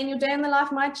 and then your day in the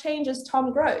life might change as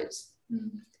Tom grows.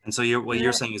 And so what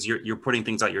you're saying is you're putting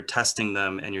things out, you're testing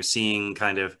them, and you're seeing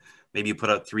kind of, maybe you put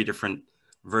out 3 different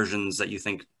versions that you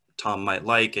think Tom might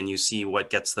like, and you see what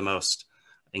gets the most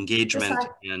engagement,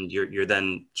 and you're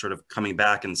then sort of coming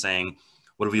back and saying,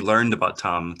 what have we learned about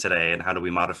Tom today, and how do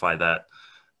we modify that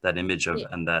image of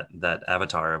and that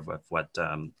avatar of what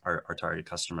our target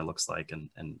customer looks like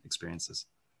and experiences.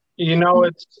 You know,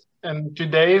 it's in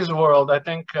today's world, I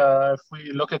think if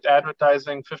we look at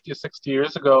advertising 50 or 60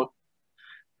 years ago,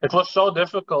 it was so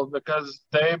difficult because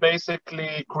they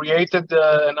basically created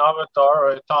an avatar or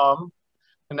a Tom,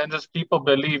 and then just people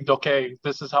believed, okay,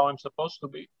 this is how I'm supposed to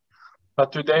be.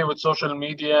 But today with social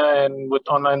media and with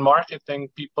online marketing,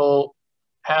 people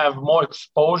have more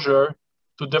exposure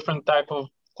to different type of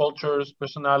cultures,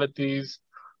 personalities,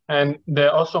 and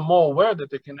they're also more aware that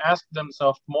they can ask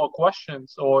themselves more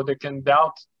questions, or they can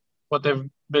doubt what they've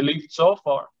believed so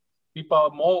far. People are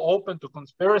more open to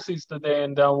conspiracies today,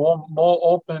 and they're more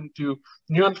open to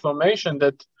new information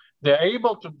that they're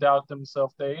able to doubt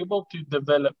themselves, they're able to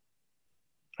develop.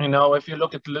 You know, if you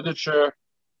look at literature,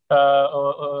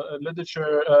 a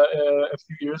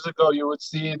few years ago, you would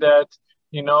see that,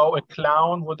 you know, a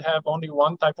clown would have only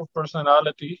one type of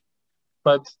personality.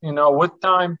 But, you know, with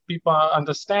time, people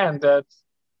understand that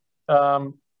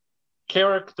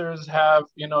characters have,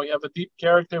 you know, you have a deep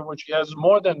character which has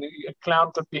more than a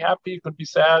clown. Could be happy, it could be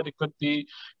sad, it could be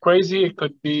crazy, it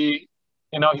could be,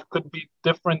 you know, it could be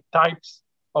different types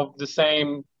of the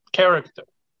same character.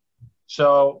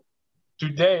 So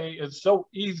today it's so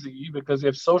easy because you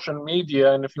have social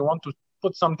media, and if you want to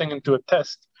put something into a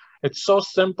test, it's so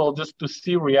simple just to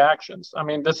see reactions. I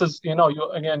mean, this is, you know,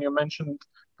 you mentioned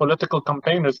political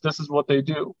campaigners. This is what they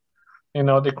do. You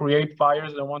know, they create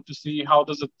fires. They want to see how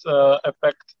does it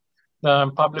affect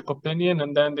public opinion,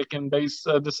 and then they can base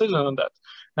a decision on that.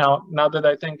 Now that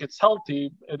I think it's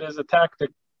healthy, it is a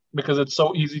tactic because it's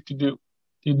so easy to do.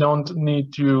 You don't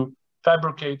need to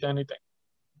fabricate anything.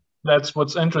 That's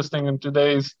what's interesting in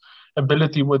today's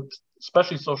ability with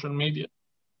especially social media.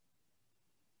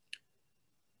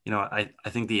 You know, I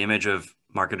think the image of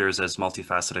marketers as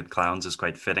multifaceted clowns is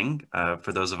quite fitting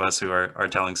for those of us who are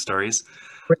telling stories.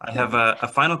 I have a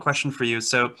final question for you.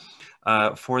 So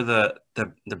for the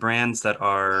brands that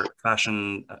are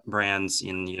fashion brands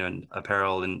in, you know, in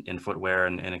apparel and in footwear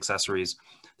and accessories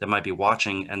that might be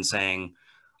watching and saying,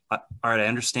 all right, I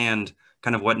understand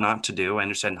kind of what not to do. I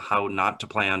understand how not to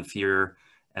play on fear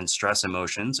and stress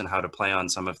emotions, and how to play on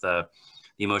some of the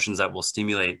emotions that will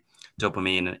stimulate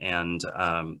dopamine and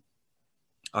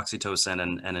oxytocin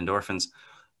and endorphins.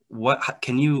 What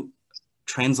can you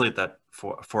translate that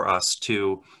for us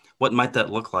to what might that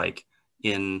look like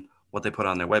in what they put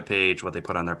on their webpage, what they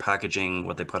put on their packaging,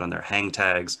 what they put on their hang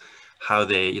tags, how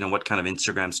they, you know, what kind of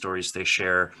Instagram stories they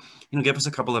share? You know, give us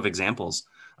a couple of examples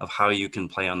of how you can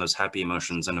play on those happy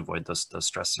emotions and avoid those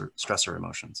stressor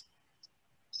emotions.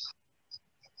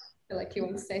 I feel like you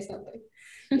want to say something.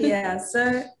 Yeah,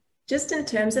 so just in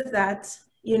terms of that,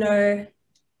 you know,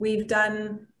 we've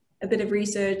done a bit of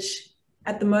research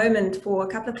at the moment for a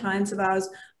couple of clients of ours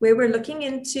where we're looking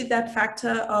into that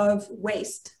factor of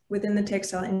waste within the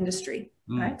textile industry,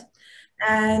 right?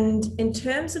 And in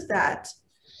terms of that,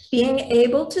 being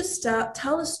able to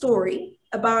tell a story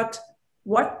about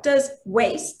what does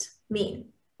waste mean.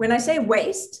 When I say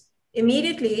waste,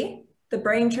 immediately the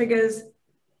brain triggers,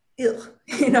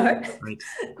 you know, right.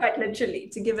 Quite literally,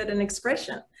 to give it an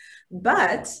expression.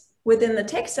 But within the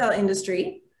textile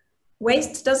industry,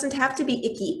 waste doesn't have to be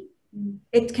icky.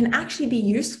 It can actually be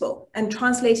useful and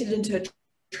translated into a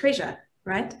treasure,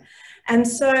 right? And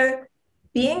so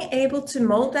being able to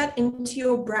mold that into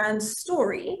your brand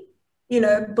story, you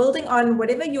know, building on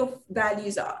whatever your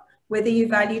values are, whether you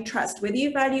value trust, whether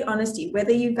you value honesty,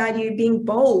 whether you value being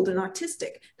bold and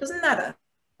artistic, doesn't matter.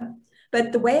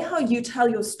 But the way how you tell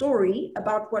your story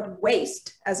about what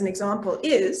waste, as an example,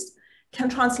 is, can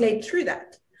translate through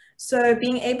that. So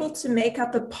being able to make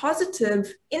up a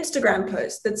positive Instagram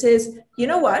post that says, you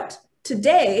know what,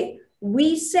 today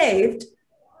we saved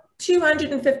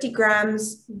 250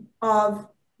 grams of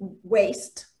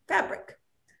waste fabric.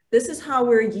 This is how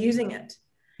we're using it.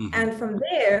 Mm-hmm. And from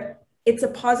there, it's a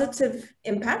positive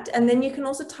impact. And then you can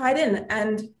also tie it in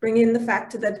and bring in the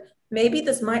factor that maybe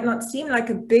this might not seem like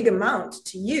a big amount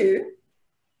to you,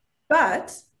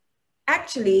 but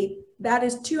actually that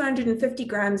is 250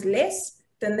 grams less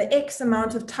than the X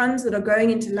amount of tons that are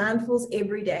going into landfills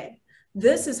every day.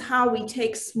 This is how we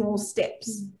take small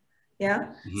steps. Yeah.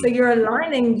 Mm-hmm. So you're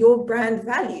aligning your brand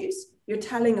values. You're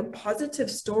telling a positive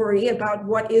story about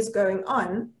what is going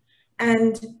on,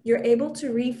 and you're able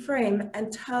to reframe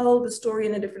and tell the story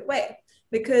in a different way.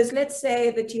 Because let's say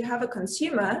that you have a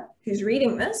consumer who's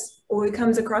reading this or who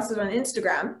comes across it on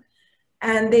Instagram,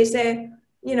 and they say,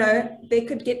 you know, they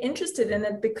could get interested in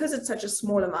it because it's such a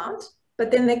small amount,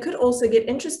 but then they could also get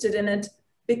interested in it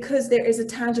because there is a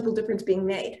tangible difference being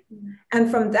made. Mm-hmm.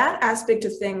 And from that aspect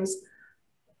of things,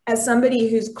 as somebody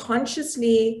who's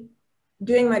consciously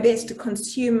doing my best to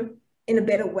consume in a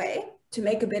better way, to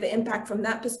make a better impact from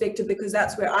that perspective, because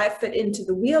that's where I fit into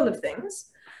the wheel of things,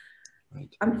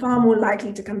 right. I'm far more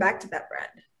likely to come back to that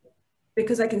brand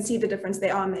because I can see the difference they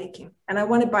are making. And I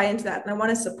want to buy into that and I want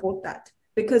to support that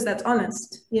because that's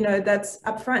honest, you know, that's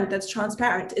upfront, that's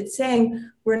transparent. It's saying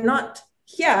we're not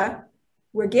here,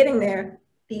 we're getting there.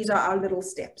 These are our little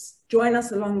steps. Join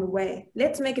us along the way.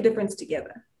 Let's make a difference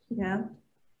together. Yeah.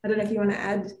 I don't know if you want to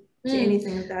add to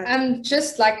anything of that.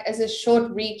 Just like as a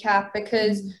short recap,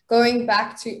 because going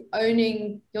back to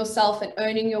owning yourself and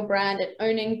owning your brand and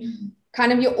owning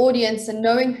kind of your audience and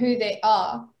knowing who they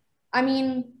are. I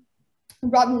mean,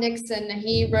 Rob Nixon,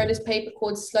 he wrote his paper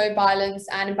called Slow Violence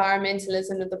and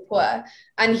Environmentalism of the Poor.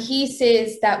 And he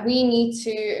says that we need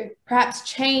to perhaps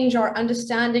change our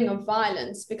understanding of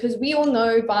violence because we all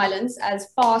know violence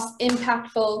as fast,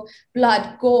 impactful,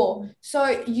 blood, gore.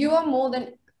 So you are more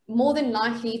than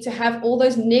likely to have all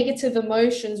those negative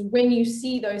emotions when you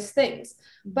see those things.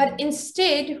 But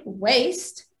instead,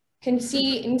 waste can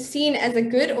be seen as a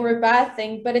good or a bad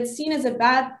thing, but it's seen as a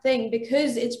bad thing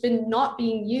because it's been not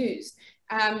being used.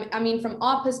 I mean, from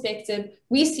our perspective,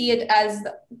 we see it as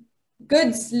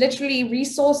goods, literally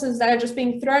resources that are just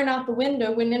being thrown out the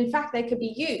window when in fact they could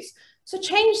be used. So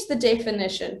change the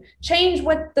definition, change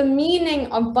what the meaning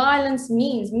of violence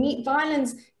means.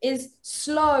 Violence is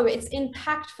slow, it's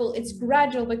impactful, it's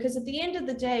gradual, because at the end of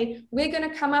the day, we're going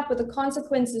to come up with the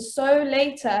consequences so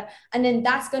later, and then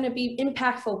that's going to be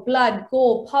impactful: blood,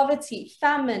 gore, poverty,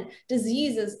 famine,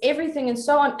 diseases, everything and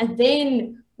so on. And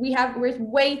then we're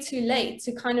way too late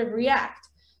to kind of react.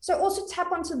 So also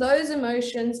tap onto those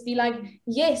emotions, be like,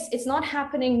 yes, it's not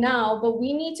happening now, but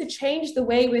we need to change the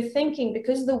way we're thinking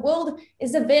because the world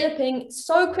is developing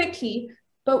so quickly,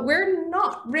 but we're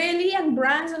not really, and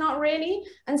brands are not really.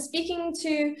 And speaking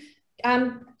to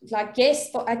like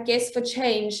guests for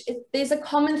change, there's a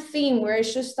common theme where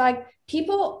it's just like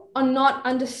people are not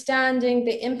understanding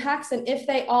the impacts, and if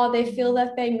they are, they feel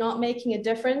that they're not making a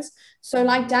difference. So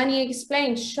like Danny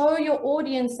explained, show your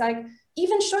audience, like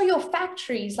even show your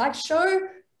factories, like show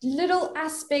little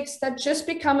aspects that just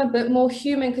become a bit more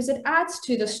human because it adds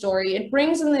to the story. It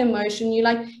brings in the emotion. You're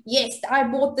like, yes, I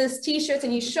bought this t-shirt,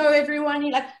 and you show everyone,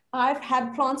 you're like, I've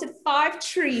had planted 5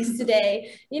 trees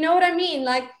today. You know what I mean?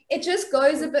 Like it just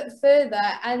goes a bit further,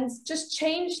 and just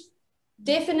change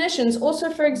definitions. Also,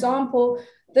 for example,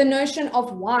 the notion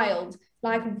of wild,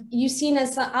 like you've seen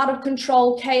as out of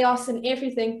control, chaos and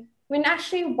everything, when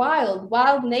actually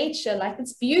wild nature, like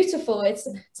it's beautiful. It's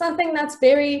something that's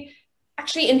very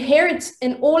actually inherent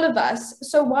in all of us.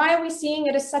 So why are we seeing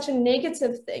it as such a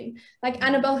negative thing? Like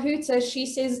Annabelle Hutter, she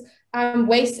says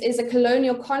waste is a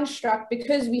colonial construct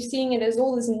because we're seeing it as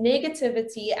all this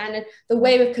negativity, and the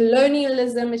way of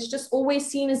colonialism, it's just always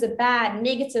seen as a bad,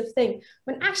 negative thing.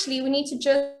 When actually we need to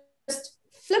just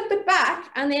flip it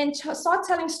back and then start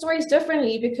telling stories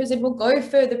differently, because it will go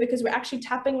further, because we're actually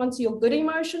tapping onto your good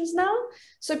emotions now.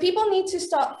 So people need to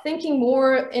start thinking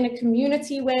more in a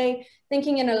community way,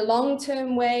 thinking in a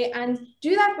long-term way, and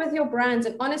do that with your brands.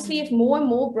 And honestly, if more and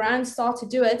more brands start to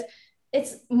do it,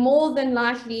 it's more than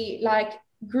likely like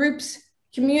groups,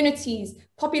 communities,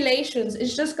 populations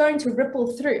is just going to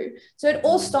ripple through. So it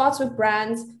all starts with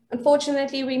brands.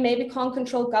 Unfortunately, we maybe can't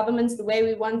control governments the way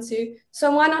we want to.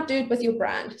 So why not do it with your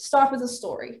brand? Start with a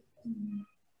story.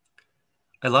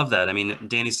 I love that. I mean,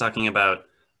 Danny's talking about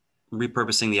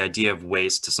repurposing the idea of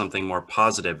waste to something more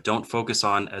positive. Don't focus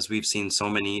on, as we've seen so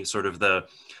many sort of the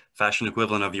fashion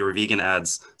equivalent of your vegan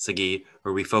ads, Sagi,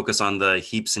 where we focus on the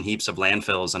heaps and heaps of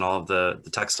landfills and all of the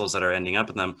textiles that are ending up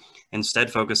in them.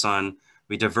 Instead, focus on,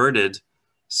 we diverted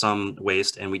some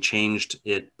waste and we changed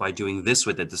it by doing this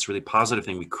with it, this really positive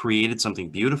thing. We created something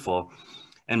beautiful.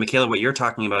 And Michaela, what you're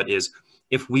talking about is,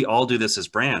 if we all do this as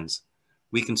brands,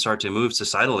 we can start to move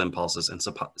societal impulses and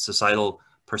societal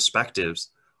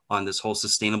perspectives on this whole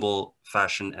sustainable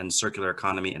fashion and circular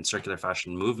economy and circular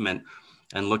fashion movement,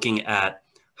 and looking at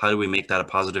how do we make that a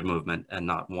positive movement and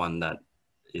not one that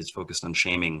is focused on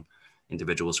shaming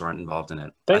individuals who aren't involved in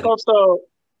it. I think also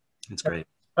it's great.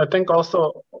 I think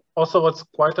also what's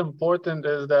quite important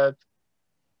is that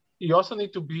you also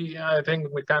need to be, I think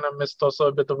we kind of missed also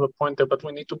a bit of a point there, but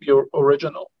we need to be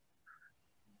original.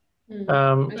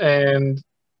 And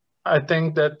I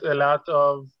think that a lot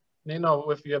of,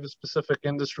 if you have a specific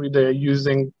industry, they're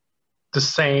using the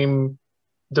same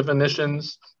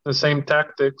definitions, the same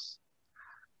tactics.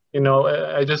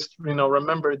 I just,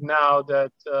 remembered now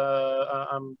that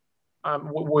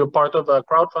we're part of a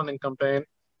crowdfunding campaign,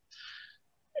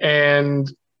 and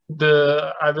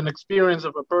I have an experience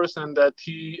of a person that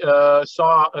he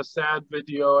saw a sad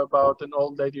video about an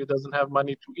old lady who doesn't have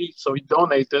money to eat, so he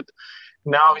donated.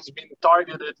 Now he's being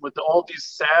targeted with all these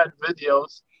sad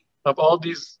videos of all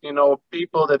these,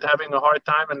 people that having a hard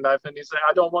time in life, and he said,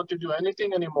 I don't want to do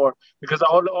anything anymore because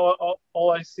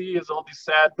all I see is all these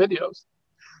sad videos.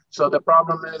 So the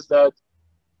problem is that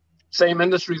same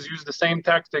industries use the same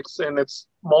tactics and it's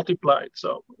multiplied.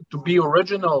 So to be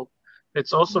original,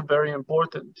 it's also very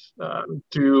important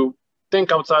to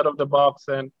think outside of the box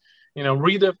and,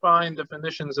 redefine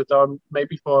definitions that are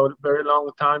maybe for a very long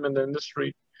time in the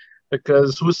industry,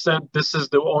 because who said this is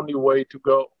the only way to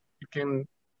go? You can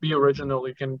be original,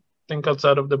 you can think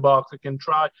outside of the box, you can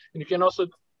try, and you can also,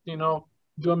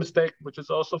 do a mistake, which is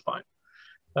also fine.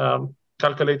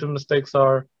 Calculated mistakes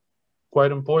are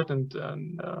quite important,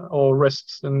 and or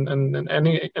risks in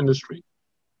any industry.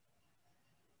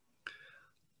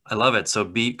 I love it. So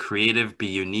be creative, be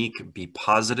unique, be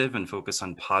positive, and focus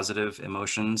on positive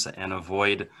emotions, and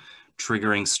avoid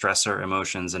triggering stressor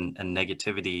emotions and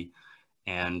negativity.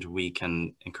 And we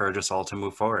can encourage us all to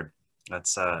move forward.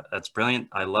 That's brilliant.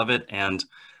 I love it. And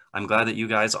I'm glad that you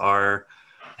guys are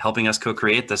helping us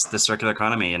co-create this circular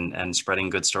economy and spreading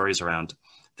good stories around.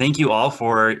 Thank you all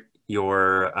for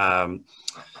your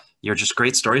just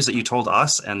great stories that you told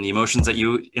us, and the emotions that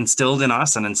you instilled in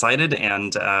us and incited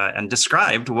and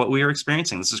described what we were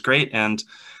experiencing. This is great. And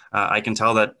I can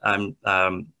tell that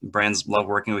brands love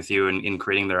working with you in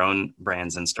creating their own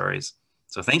brands and stories.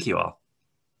 So thank you all.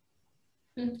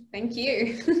 Thank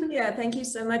you. Yeah, thank you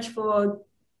so much for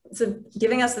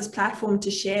giving us this platform to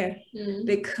share.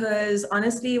 Because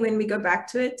honestly, when we go back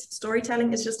to it,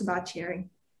 storytelling is just about sharing.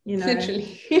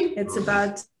 Literally. It's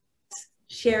about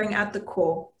sharing at the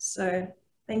core. So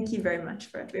thank you very much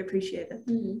for it. We appreciate it.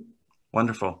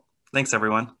 Wonderful. Thanks,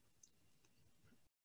 everyone.